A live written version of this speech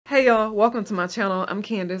Hey y'all, welcome to my channel. I'm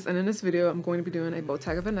Candace, and in this video I'm going to be doing a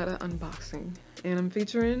Bottega Veneta unboxing, and I'm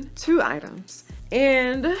featuring two items,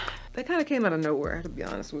 and they kind of came out of nowhere, to be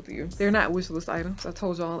honest with you. They're not wish list items. I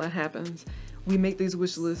told y'all that happens. We make these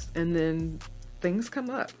wish lists and then things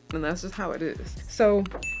come up, and that's just how it is. So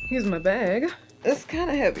here's my bag. It's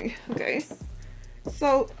kind of heavy. Okay,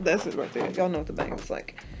 so that's it right there. Y'all know what the bag is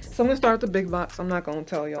like. So I'm gonna start with the big box. I'm not gonna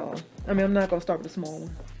tell y'all. I'm not gonna start with the small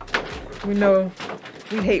one. We know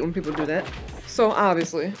we hate when people do that. So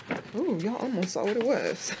obviously, ooh, y'all almost saw what it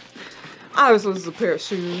was. Obviously, this is a pair of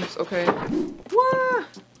shoes, okay? What?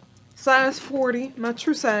 Size 40, my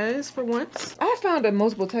true size for once. I found that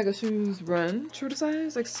most Bottega shoes run true to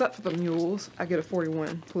size, except for the mules. I get a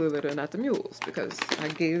 41. Clearly they're not the mules because I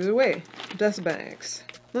gave it away. Dust bags.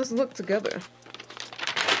 Let's look together.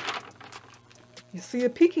 You see a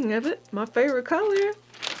peeking of it, my favorite color.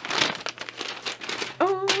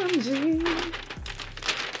 OMG.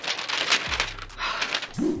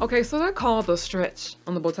 Okay, so they're called the stretch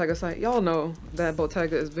on the Bottega site. Y'all know that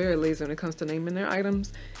Bottega is very lazy when it comes to naming their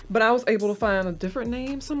items, but I was able to find a different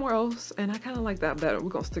name somewhere else, and I kind of like that better. We're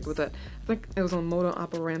gonna stick with that. I think it was on Moda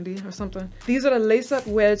Operandi or something. These are the lace-up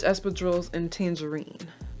wedge espadrilles in Tangerine.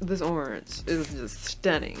 This orange is just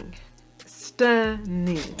stunning.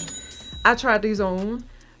 Stunning. I tried these on,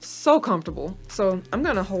 so comfortable. So I'm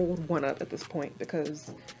gonna hold one up at this point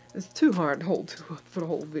because it's too hard to hold for the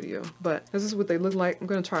whole video. But this is what they look like. I'm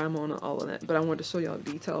gonna try them on all of that, but I wanted to show y'all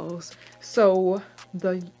details. So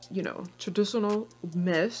the, you know, traditional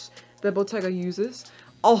mesh that Bottega uses.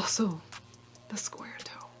 Also, the square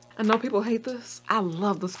toe. I know people hate this. I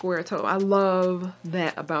love the square toe. I love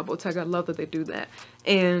that about Bottega. I love that they do that.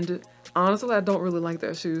 And honestly, I don't really like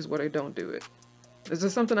their shoes where they don't do it. It's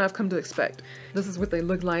just something I've come to expect. This is what they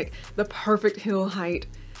look like. The perfect heel height.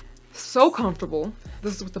 So comfortable.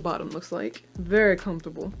 This is what the bottom looks like. Very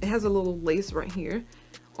comfortable. It has a little lace right here.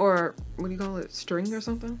 Or what do you call it? String or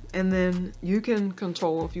something. And then you can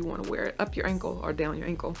control if you want to wear it up your ankle or down your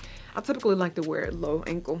ankle. I typically like to wear it low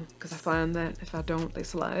ankle because I find that if I don't, they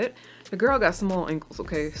slide. The girl got small ankles,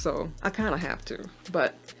 okay? So I kind of have to.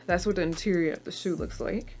 But that's what the interior of the shoe looks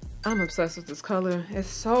like. I'm obsessed with this color. It's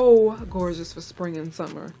so gorgeous for spring and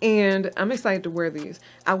summer. And I'm excited to wear these.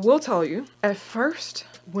 I will tell you, at first,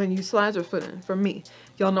 when you slide your foot in, for me,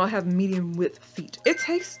 y'all know I have medium width feet. It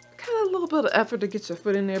takes kind of a little bit of effort to get your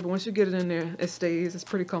foot in there, but once you get it in there, it stays. It's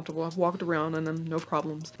pretty comfortable. I've walked around in them, no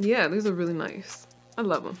problems. Yeah, these are really nice. I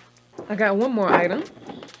love them. I got one more item.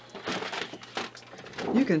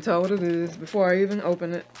 You can tell what it is before I even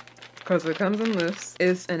open it, because it comes in this.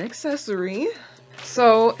 It's an accessory.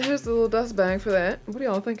 So here's the little dust bag for that. What do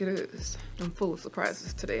y'all think it is? I'm full of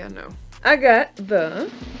surprises today, I know. I got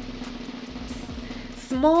the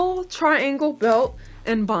small triangle belt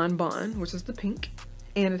in Bonbon, which is the pink,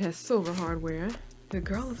 and it has silver hardware. The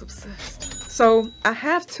girl is obsessed. So I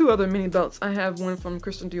have two other mini belts. I have one from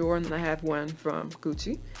Christian Dior, and then I have one from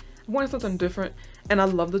Gucci. I wanted something different, and I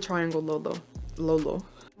love the triangle logo,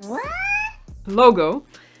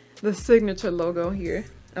 the signature logo here.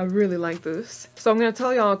 I really like this. So I'm gonna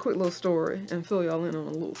tell y'all a quick little story and fill y'all in on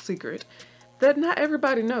a little secret that not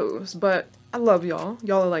everybody knows, but I love y'all.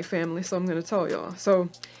 Y'all are like family, so I'm gonna tell y'all. So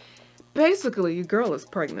basically, your girl is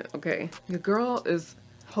pregnant, okay? Your girl is,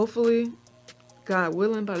 hopefully, God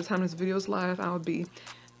willing, by the time this video is live, I will be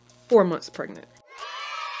 4 months pregnant.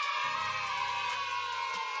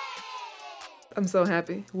 I'm so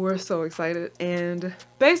happy. We're so excited. And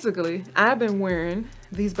basically, I've been wearing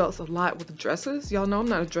these belts a lot with dresses. Y'all know I'm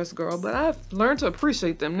not a dress girl, but I've learned to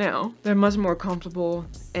appreciate them now. They're much more comfortable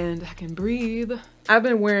and I can breathe. I've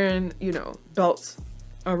been wearing, you know, belts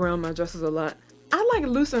around my dresses a lot. I like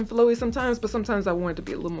loose and flowy sometimes, but sometimes I want it to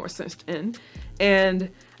be a little more cinched in. And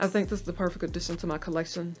I think this is the perfect addition to my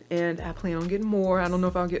collection. And I plan on getting more. I don't know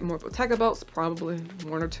if I'll get more Bottega belts, probably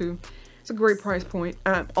one or two. It's a great price point.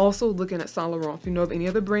 I'm also looking at Saint Laurent. If you know of any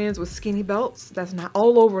other brands with skinny belts that's not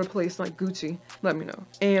all over the place like Gucci, let me know.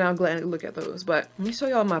 And I'll gladly look at those. But let me show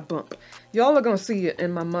y'all my bump. Y'all are gonna see it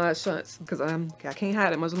in my mod shots because I can't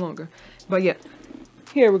hide it much longer. But yeah,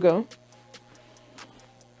 here we go.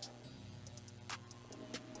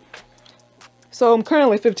 So I'm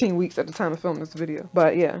currently 15 weeks at the time of filming this video.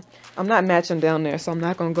 But yeah, I'm not matching down there, so I'm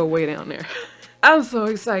not gonna go way down there. I'm so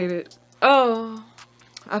excited. Oh.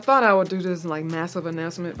 I thought I would do this like massive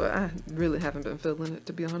announcement, but I really haven't been feeling it,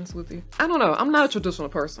 to be honest with you. I don't know. I'm not a traditional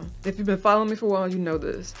person. If you've been following me for a while, you know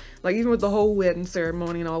this. Like even with the whole wedding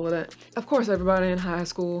ceremony and all of that. Of course, everybody in high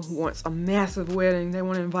school wants a massive wedding. They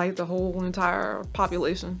want to invite the whole entire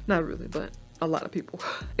population. Not really, but a lot of people.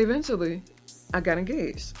 Eventually, I got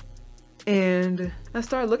engaged. and I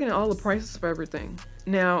started looking at all the prices for everything.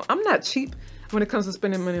 Now, I'm not cheap when it comes to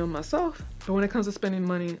spending money on myself, but when it comes to spending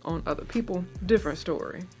money on other people, different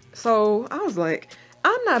story. So I was like,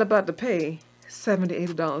 I'm not about to pay $70,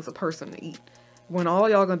 $80 a person to eat when all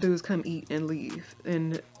y'all gonna do is come eat and leave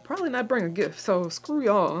and probably not bring a gift. So screw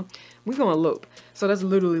y'all, we gonna elope. So that's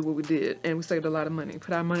literally what we did, and we saved a lot of money.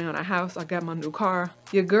 Put our money on our house. I got my new car.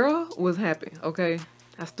 Your girl was happy, okay?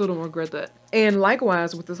 I still don't regret that. And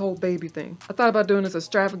likewise with this whole baby thing. I thought about doing this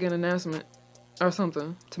extravagant announcement or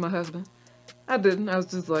something to my husband. I didn't. I was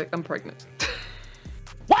just like, I'm pregnant.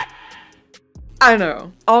 What? I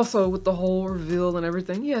know. Also with the whole reveal and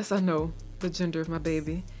everything. Yes, I know the gender of my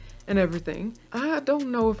baby and everything. I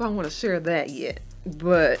don't know if I want to share that yet,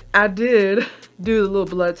 but I did do the little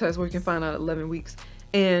blood test where you can find out at 11 weeks.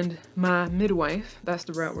 And my midwife, that's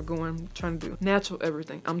the route we're going. I'm trying to do natural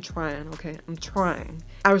everything. I'm trying, okay? I'm trying.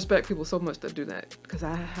 I respect people so much that do that because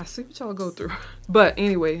I see what y'all go through. But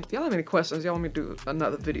anyway, if y'all have any questions, y'all want me to do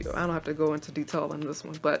another video. I don't have to go into detail on this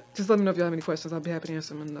one, but just let me know if y'all have any questions. I'll be happy to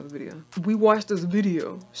answer them in another video. We watched this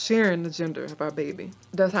video sharing the gender of our baby.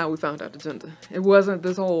 That's how we found out the gender. It wasn't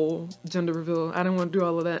this whole gender reveal. I didn't want to do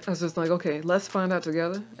all of that. I was just like, okay, let's find out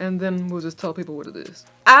together and then we'll just tell people what it is.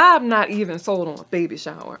 I'm not even sold on a baby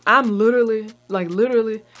shower. I'm literally,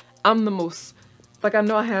 I'm the most, like, I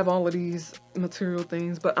know I have all of these material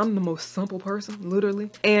things, but I'm the most simple person, literally.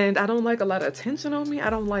 And I don't like a lot of attention on me. I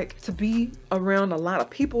don't like to be around a lot of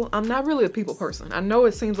people. I'm not really a people person. I know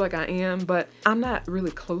it seems like I am, but I'm not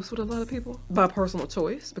really close with a lot of people by personal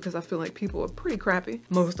choice because I feel like people are pretty crappy,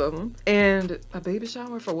 most of them. And a baby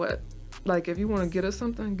shower for what? Like, if you want to get us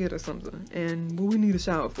something, get us something. And what we need a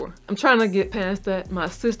shower for? I'm trying to get past that. My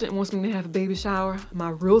assistant wants me to have a baby shower.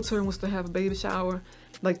 My realtor wants to have a baby shower.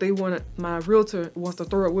 Like, my realtor wants to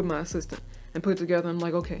throw it with my assistant and put it together. I'm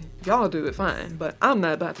like, okay, if y'all do it, fine. But I'm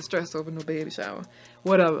not about to stress over no baby shower.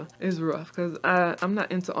 Whatever. It's rough because I'm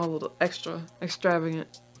not into all of the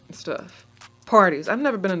extravagant stuff. Parties. I've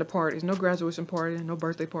never been into parties. No graduation party, no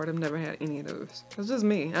birthday party. I've never had any of those. It's just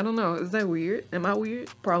me. I don't know. Is that weird? Am I weird?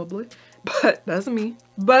 Probably. But that's me.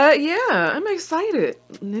 But yeah, I'm excited.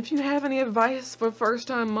 And if you have any advice for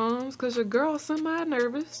first-time moms, because your girl's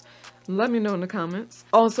semi-nervous, let me know in the comments.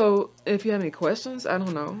 Also, if you have any questions, I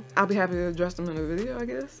don't know. I'll be happy to address them in a video, I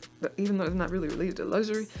guess. But even though it's not really related to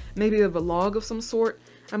luxury, maybe a vlog of some sort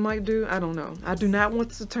I might do. I don't know. I do not want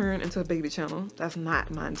this to turn into a baby channel. That's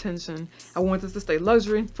not my intention. I want this to stay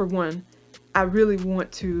luxury. For one, I really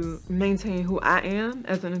want to maintain who I am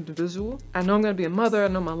as an individual. I know I'm going to be a mother. I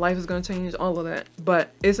know my life is going to change, all of that.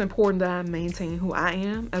 But it's important that I maintain who I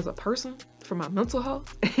am as a person for my mental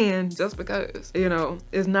health. And just because, you know,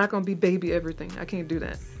 it's not going to be baby everything. I can't do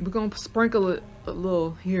that. We're going to sprinkle it a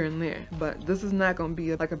little here and there. But this is not going to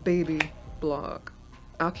be like a baby blog.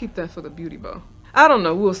 I'll keep that for the beauty bow. I don't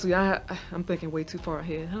know. We'll see. I'm thinking way too far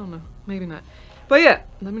ahead. I don't know. Maybe not. But yeah,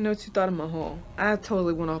 let me know what you thought of my haul. I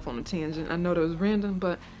totally went off on a tangent. I know that was random,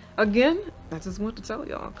 but again, I just want to tell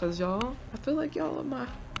y'all because y'all, I feel like y'all are my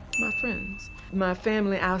friends. My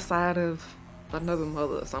family outside of another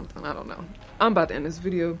mother or something. I don't know. I'm about to end this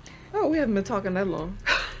video. Oh, we haven't been talking that long.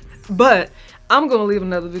 But I'm going to leave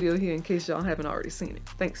another video here in case y'all haven't already seen it.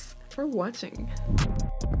 Thanks for watching.